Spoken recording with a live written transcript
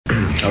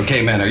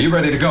Okay, man, are you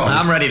ready to go?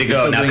 I'm ready to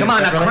go. Now, come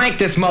on, now crank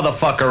this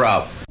motherfucker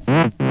up.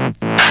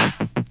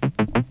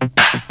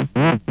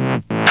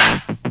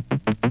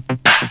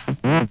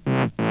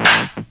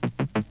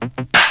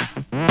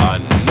 I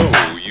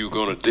know you're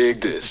gonna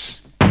dig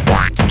this.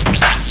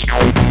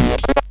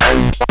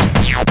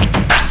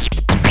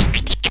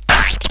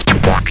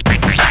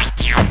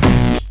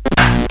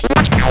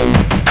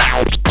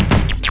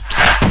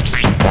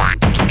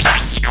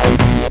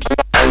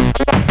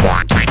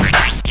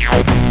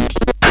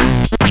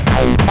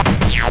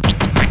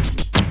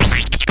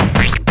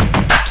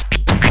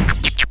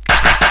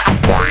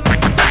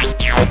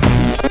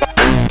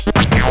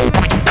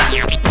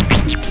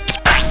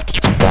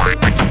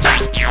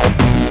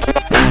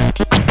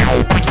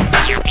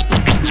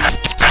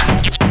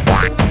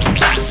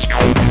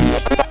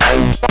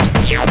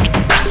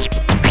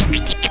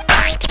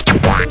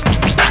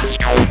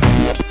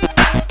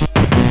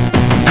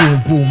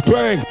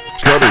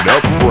 Cut it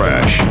up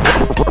fresh,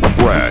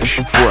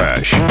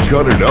 fresh.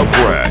 Cut it up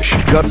fresh,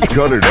 cut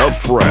it up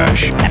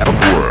fresh,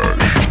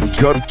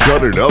 cut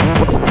it up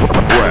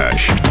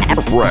fresh,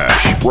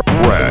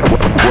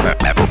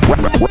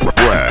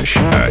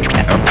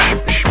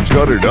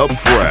 cut it up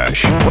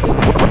fresh,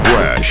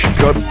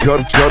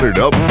 cut it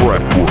up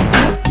fresh.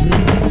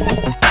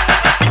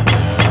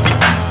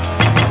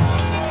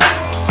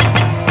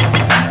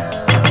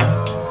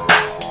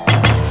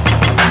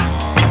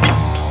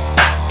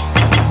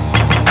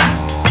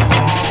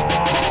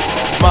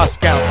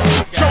 Moscow,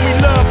 show me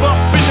love up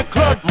in the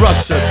club.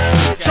 Russia,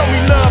 show me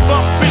love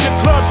up in the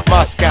club.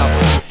 Moscow,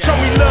 show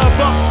me love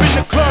up in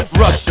the club.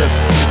 Russia,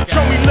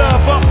 show me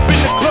love up in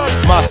the club.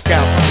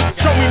 Moscow,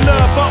 show me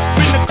love up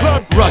in the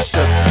club.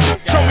 Russia,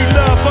 show me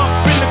love up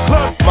in the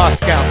club.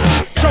 Moscow,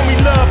 show me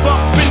love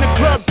up in the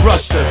club.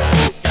 Russia,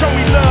 show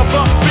me love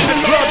up in the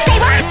club.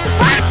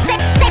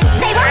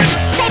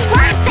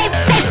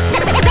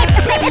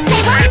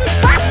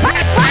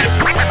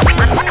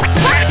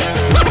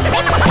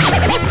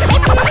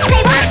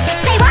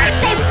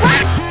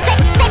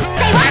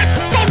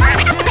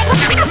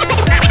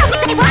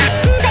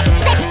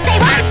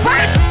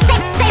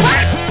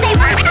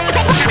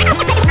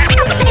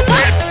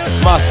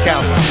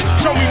 Moscow,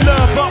 show me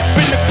love up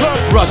in the club.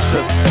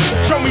 Russia,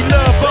 show me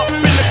love up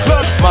in the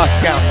club.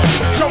 Moscow,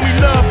 show me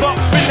love up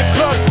in the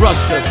club.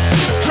 Russia,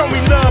 show me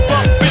love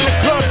up in the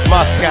club.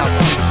 Moscow,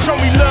 show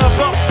me love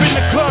up in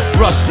the club.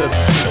 Russia,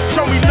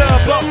 show me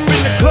love up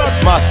in the club.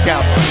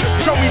 Moscow,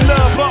 show me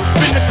love up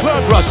in the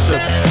club. Russia,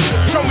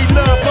 show me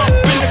love up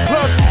in the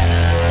club.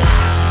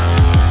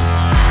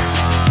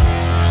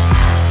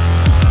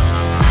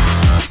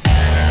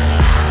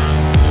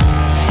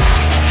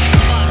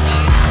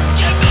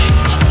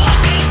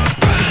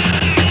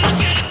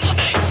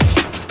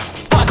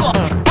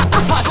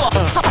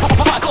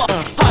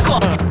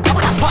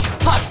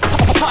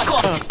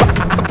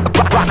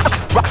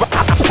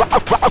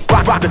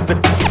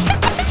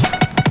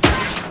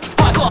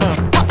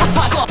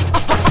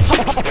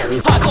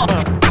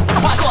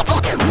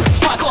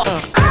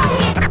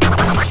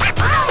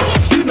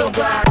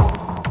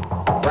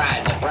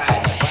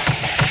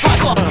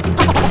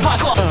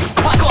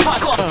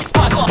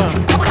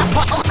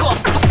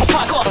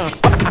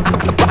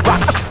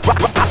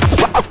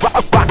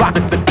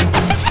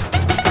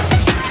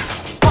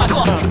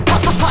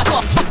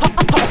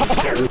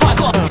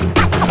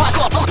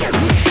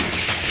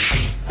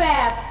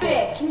 Fast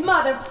bitch,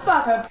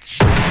 motherfucker.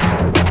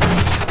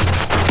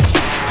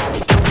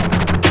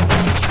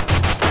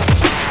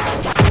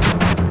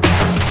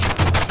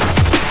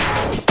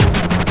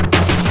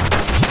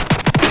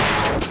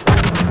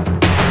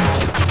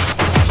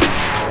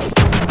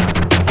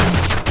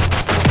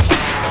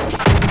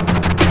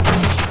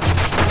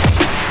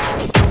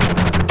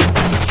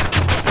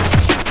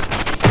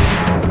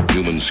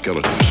 Human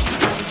skeletons.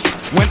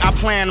 When I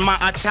plan my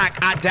attack,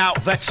 I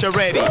doubt that you're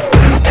ready.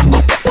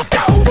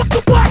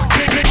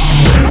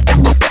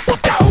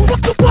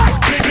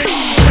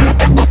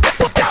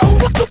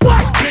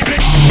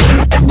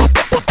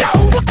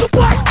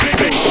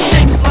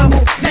 Next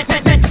level, next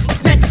level,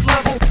 next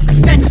level,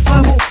 next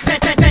level, next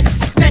level,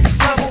 next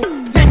level.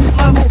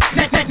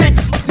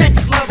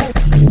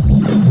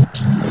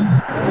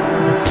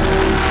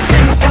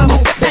 Next level,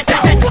 next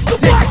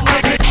level, next level,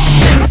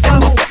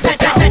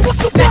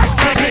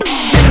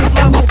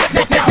 next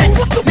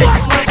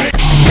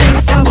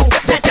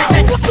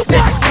level,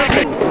 next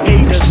level.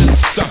 Haters and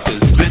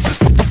suckers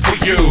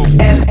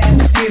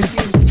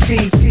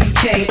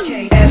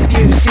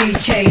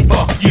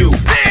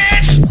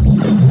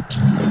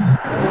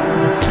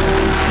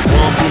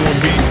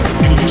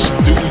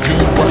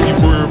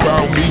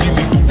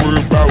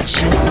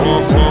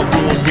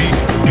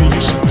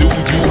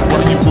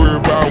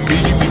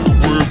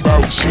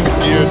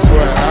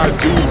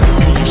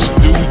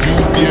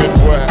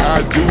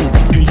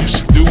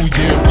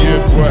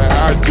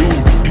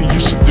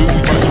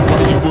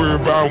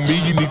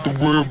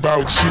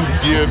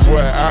yeah, boy,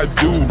 I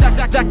do.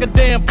 Like a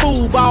damn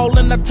fool, ball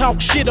and I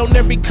talk shit on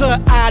every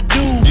cut I do.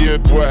 Yeah,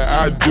 boy,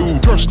 I do.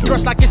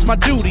 Dress like it's my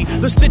duty.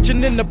 The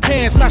stitching in the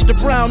pants, match the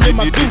brown in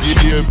my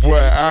Gucci. Yeah, boy,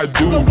 I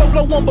do.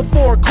 Blow one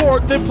before a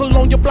court, then pull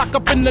on your block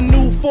up in the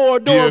new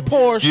 4-door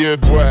Porsche. Yeah,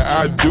 boy,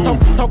 I do.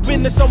 Talk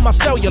business on my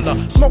cellular.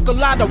 Smoke a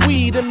lot of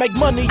weed and make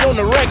money on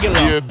the regular.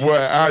 Yeah, boy,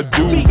 I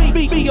do.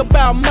 Be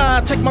about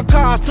mine. Take my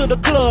cars to the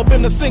club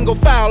in a single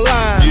file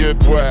line. Yeah,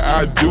 boy,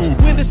 I do.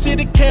 Win the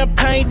city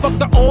campaign. Fuck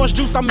the orange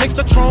juice. I mix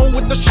the Tron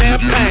with the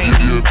champagne.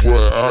 Yeah,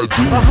 boy, I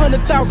do.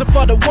 100,000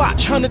 for the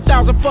watch,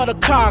 100,000 for the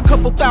car,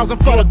 couple thousand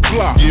for the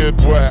Glock. Yeah,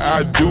 boy,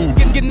 I do.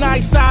 Get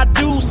nice, I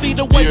do. See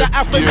the way the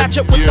outfit match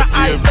up with the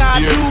ice,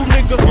 I do,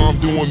 nigga. I'm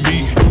doing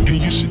me,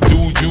 and you should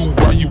do you.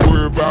 Why you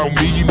worry about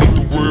me? You need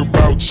to worry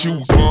about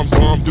you.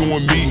 I'm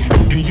doing me,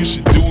 and you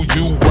should do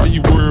you. Why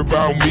you worry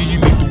about me? You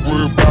need to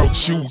worry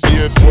about you.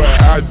 Yeah, boy,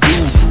 I do,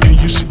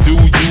 and you should do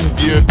you.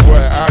 Yeah, boy,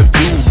 I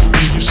do,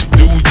 and you should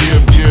do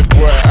yeah,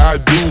 boy, I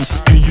do,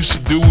 and you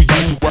should do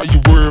you. Why you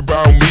worry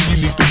about me? You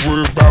need to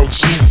worry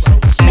about you.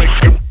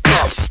 Make it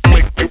pop,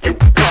 make it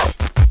pop,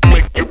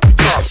 make it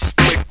pop,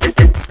 make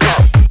it pop,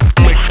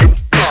 make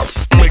it pop,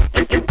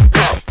 make it pop, make it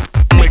pop,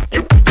 make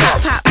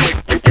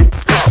it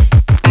pop,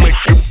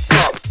 make it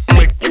pop, make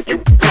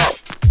it pop,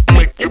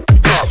 make it pop, make it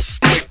pop,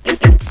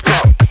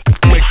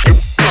 make it pop, make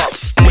it pop,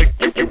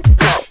 make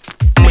it pop,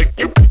 make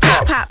it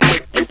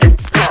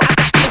pop.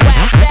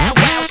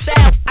 Wild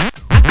style.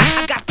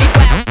 I got the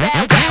wild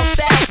style, wild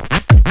style. I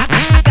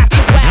got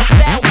the wild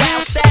style,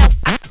 wild style.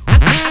 I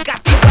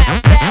got the wild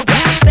style, wild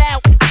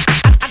style.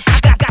 I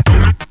got the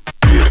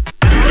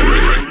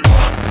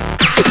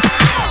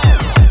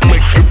Make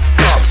it pop, make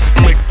it pop, make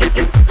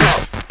it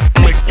pop,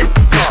 make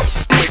it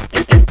pop, make it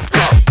pop,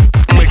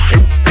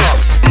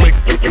 make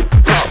it pop, make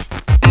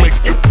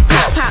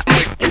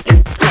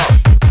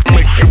it pop, make it pop, make it pop, make it pop, make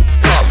it pop, make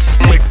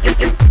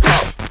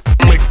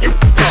it pop,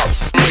 make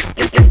it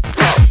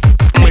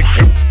pop, make it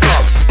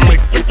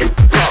pop,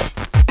 make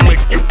it pop,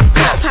 make it pop.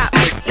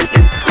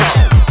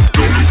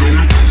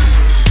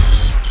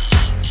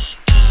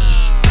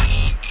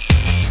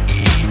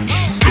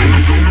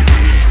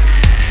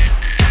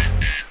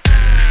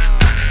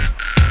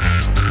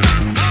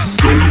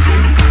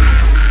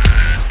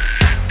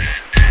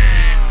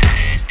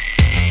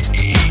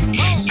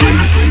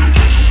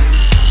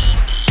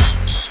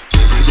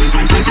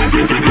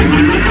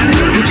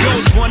 It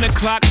goes 1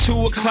 o'clock,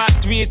 2 o'clock,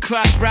 3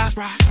 o'clock, rock.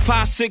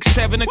 5, 6,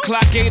 7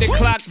 o'clock, 8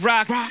 o'clock,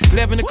 rock.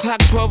 11 o'clock,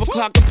 12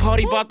 o'clock, the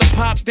party about to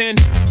pop then.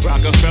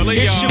 Rockefeller,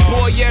 it's your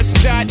boy, yes,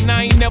 Dot, and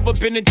I ain't never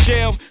been in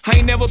jail. I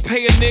ain't never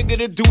pay a nigga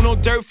to do no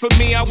dirt for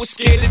me. I was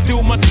scared to do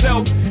it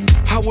myself.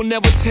 I will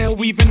never tell,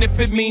 even if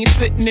it means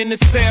sitting in a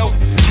cell.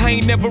 I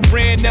ain't never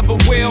ran, never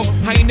will.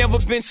 I ain't never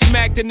been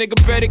smacked. A nigga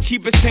better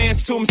keep his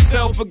hands to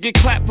himself or get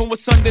clapped for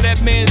what's under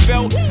that man's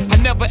belt. I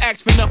never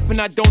ask for nothing,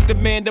 I don't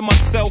demand it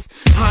myself.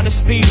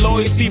 Honesty,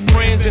 loyalty,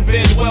 friends, and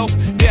then wealth.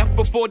 Death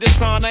before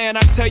dishonor, and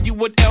I tell you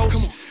what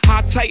else.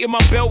 I tighten my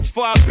belt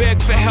before I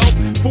beg for help.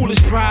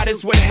 Foolish pride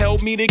is what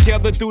held me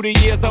together through the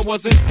years I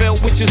wasn't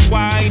felt, which is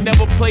why I ain't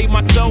never played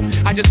myself.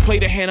 I just play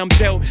the hand I'm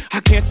dealt. I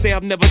can't say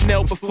I've never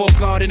knelt before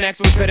God and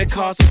asked for better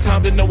cause.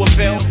 Sometimes to no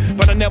avail,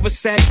 but I never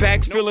sat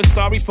back feeling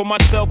sorry for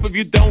myself. If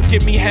you don't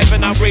give me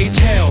heaven, I raise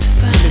hell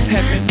till it's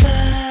heaven.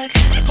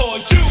 For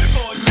you,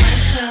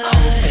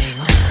 hoping,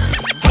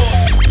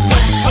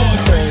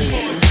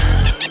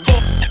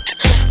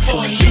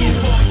 for you,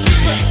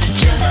 to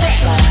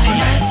justify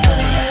my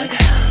thug,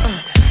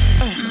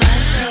 my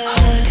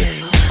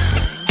hoping,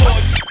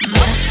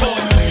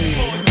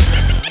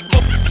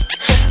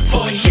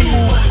 for you.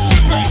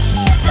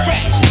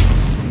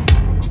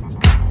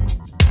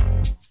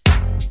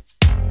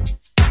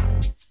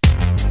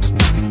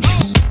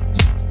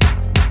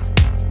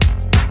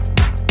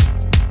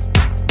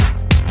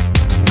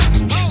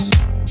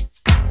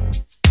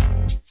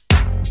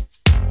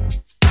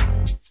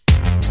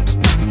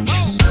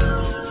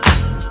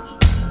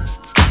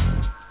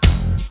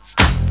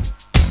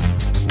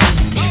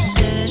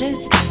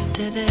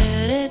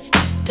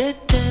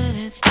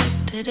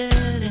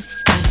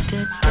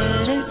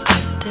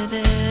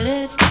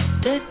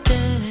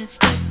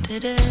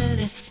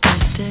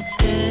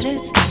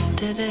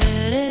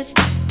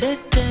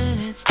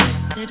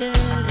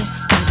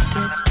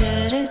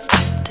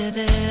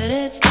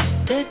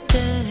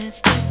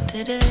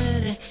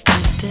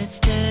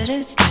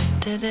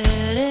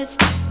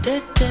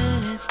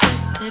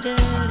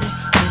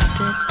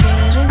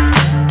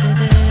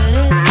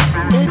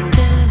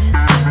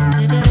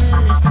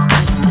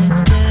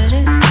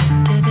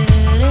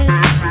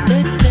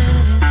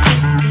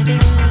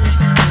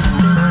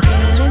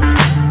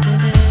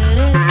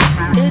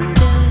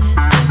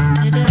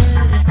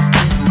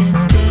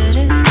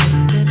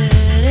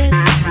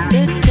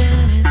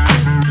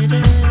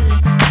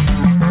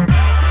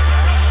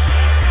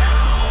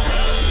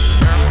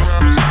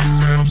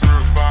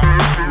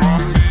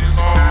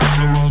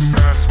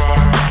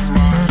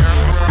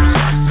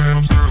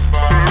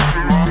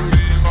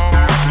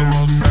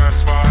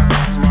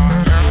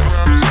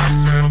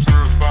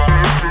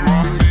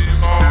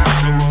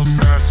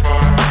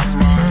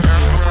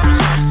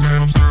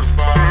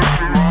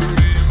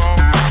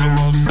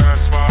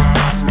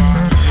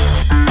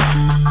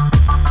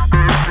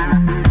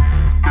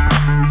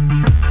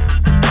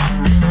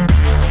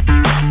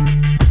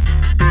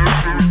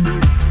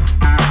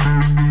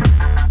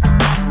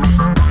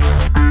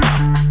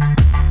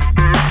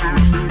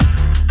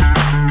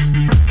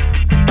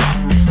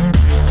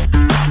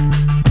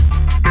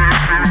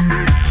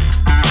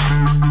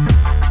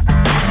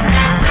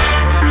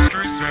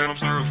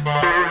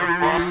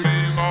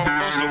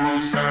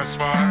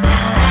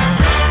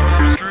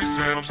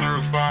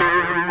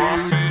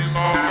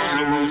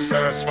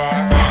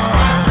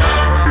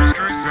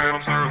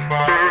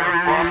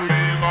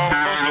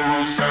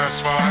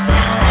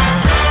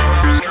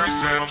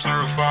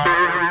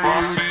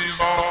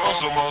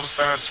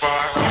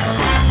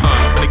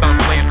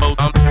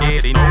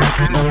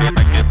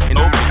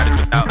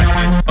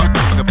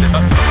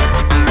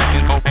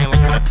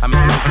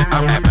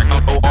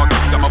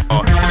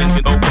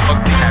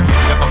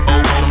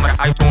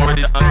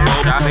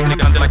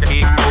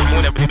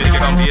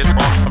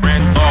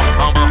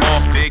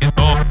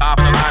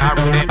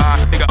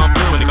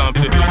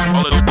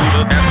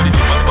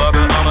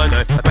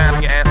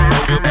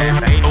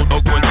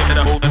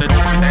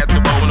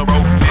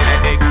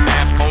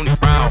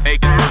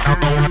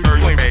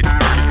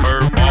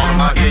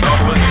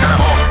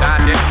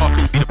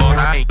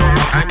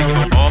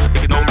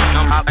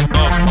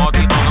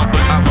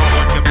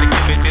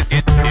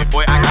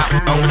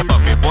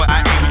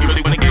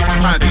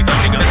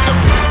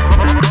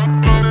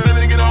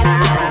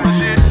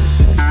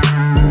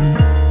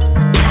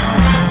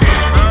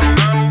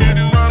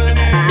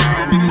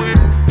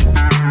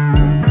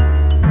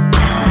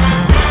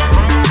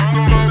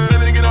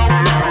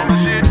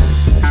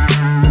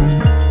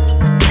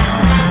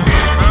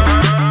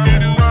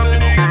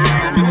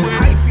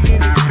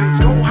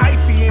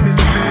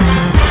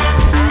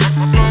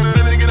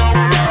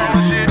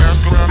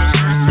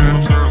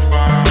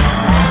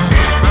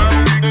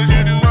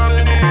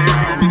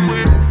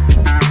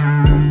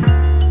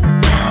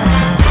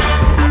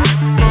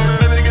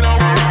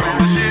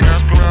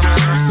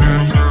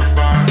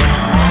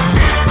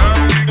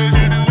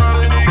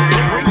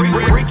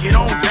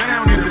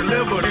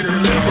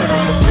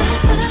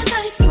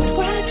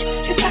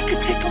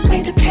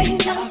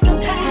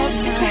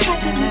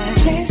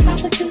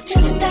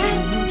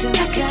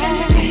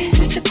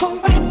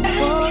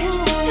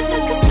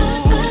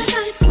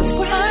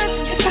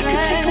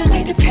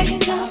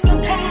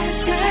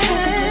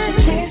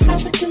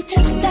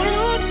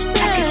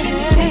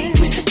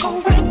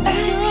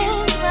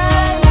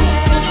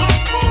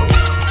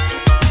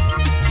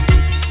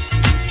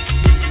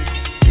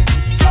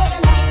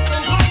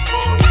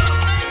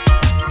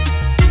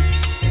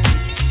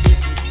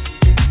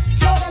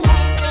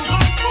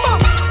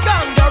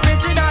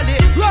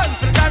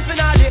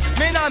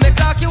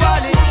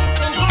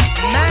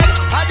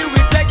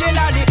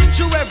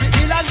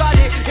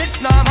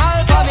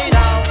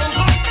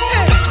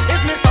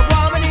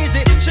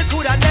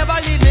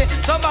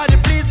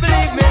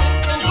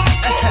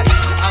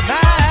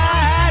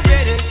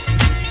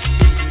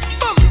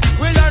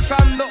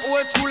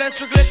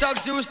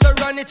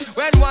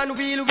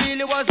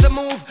 the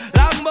move.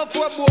 Long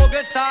before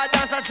bogus start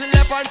dance, I still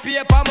left on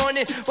paper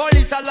money.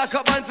 Police are lock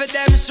up man for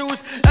them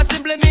shoes. That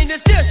simply mean the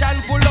station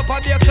full up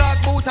of your clock,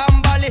 boot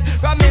and bally.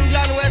 From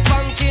England, West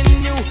Banking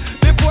new.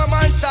 Before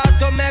man start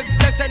to make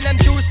flex and them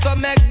choose to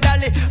make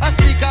dolly. I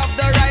speak of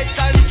the rights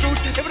and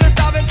truths. If you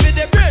starving for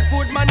the bread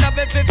food, man have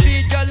it to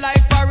feed you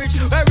like porridge.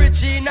 Where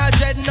rich in a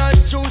dread not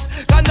choose.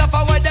 Kind of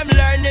how them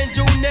learning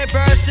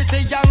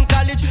university, young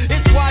college.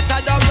 It's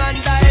watered down and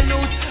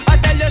dilute. I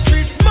tell you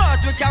street smart,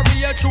 we carry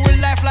you through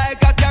life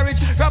like a carriage.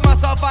 From a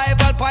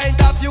survival point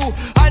of view.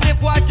 And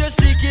if what you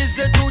seek is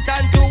the truth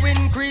and to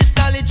increase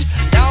knowledge,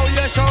 now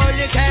you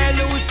surely can't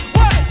lose.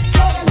 What?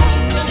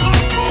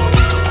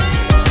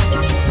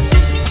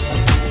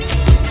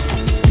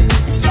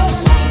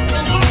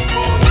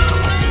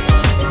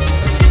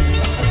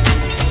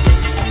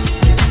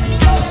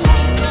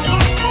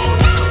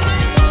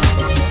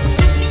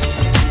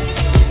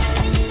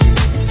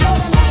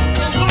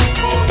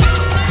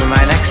 For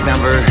my next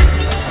number,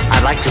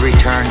 I'd like to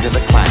return to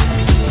the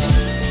classics.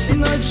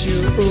 Not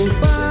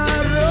you,